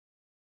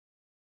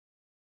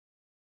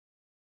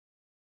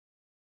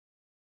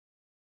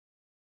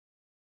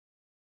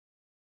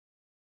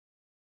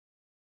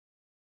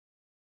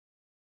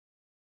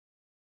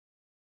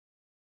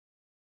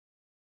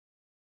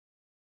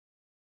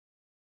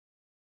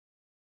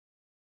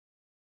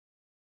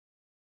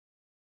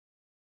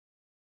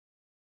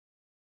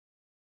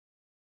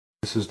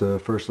This is the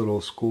first little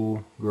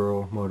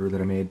schoolgirl motor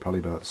that I made probably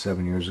about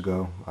 7 years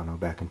ago. I don't know,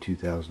 back in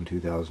 2000,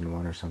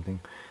 2001 or something.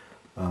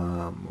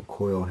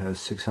 Coil has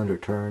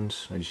 600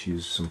 turns. I just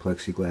used some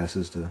plexiglass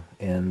as the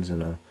ends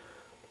and a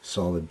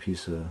solid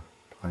piece of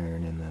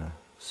iron in the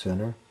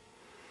center.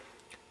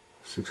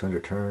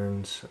 600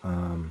 turns.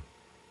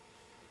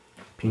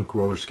 Pink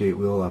roller skate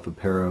wheel off a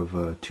pair of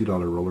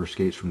 $2 roller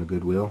skates from the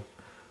Goodwill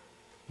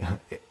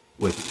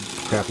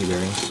with crappy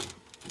bearings.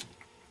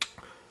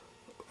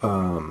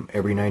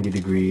 Every 90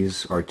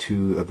 degrees are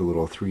two of the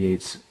little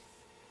 3/8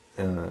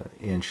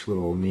 inch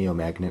little neo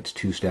magnets,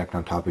 two stacked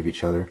on top of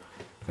each other.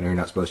 I know you're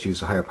not supposed to use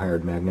the higher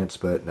powered magnets,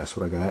 but that's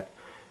what I got.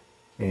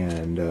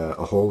 And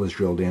a hole is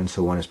drilled in,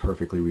 so one is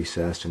perfectly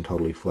recessed and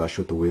totally flush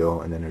with the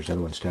wheel, and then there's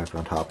another one stacked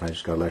on top, and I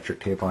just got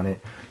electric tape on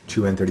it.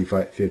 Two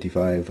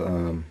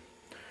N3555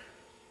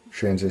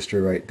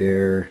 transistor right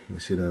there. You can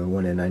see the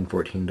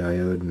 1N914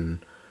 diode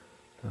and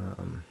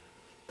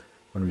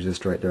one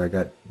resistor right there. I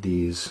got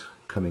these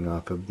coming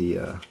off of the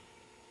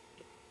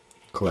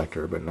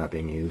collector, but not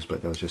being used,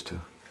 but that was just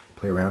to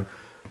play around.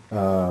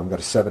 I've got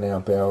a 7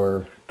 amp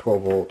hour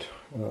 12 volt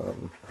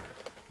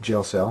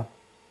gel cell,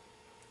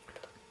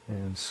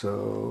 and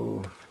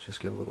so just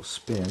give a little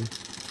spin.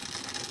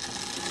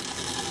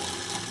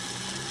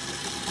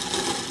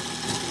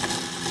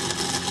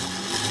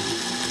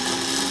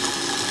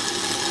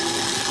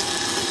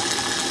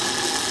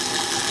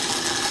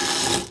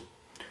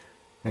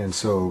 And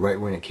so right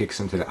when it kicks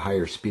into that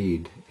higher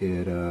speed,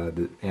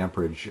 the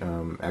amperage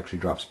actually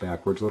drops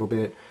backwards a little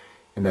bit,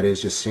 and that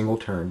is just single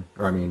turn,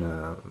 or I mean,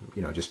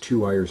 you know, just two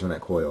wires on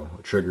that coil,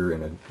 a trigger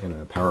and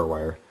a power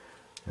wire,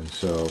 and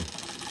so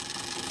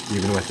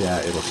even with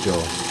that, it'll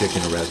still kick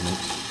into resonance.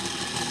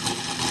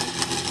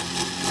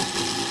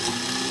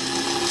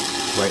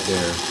 Right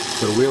there.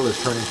 So the wheel is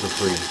turning for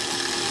free.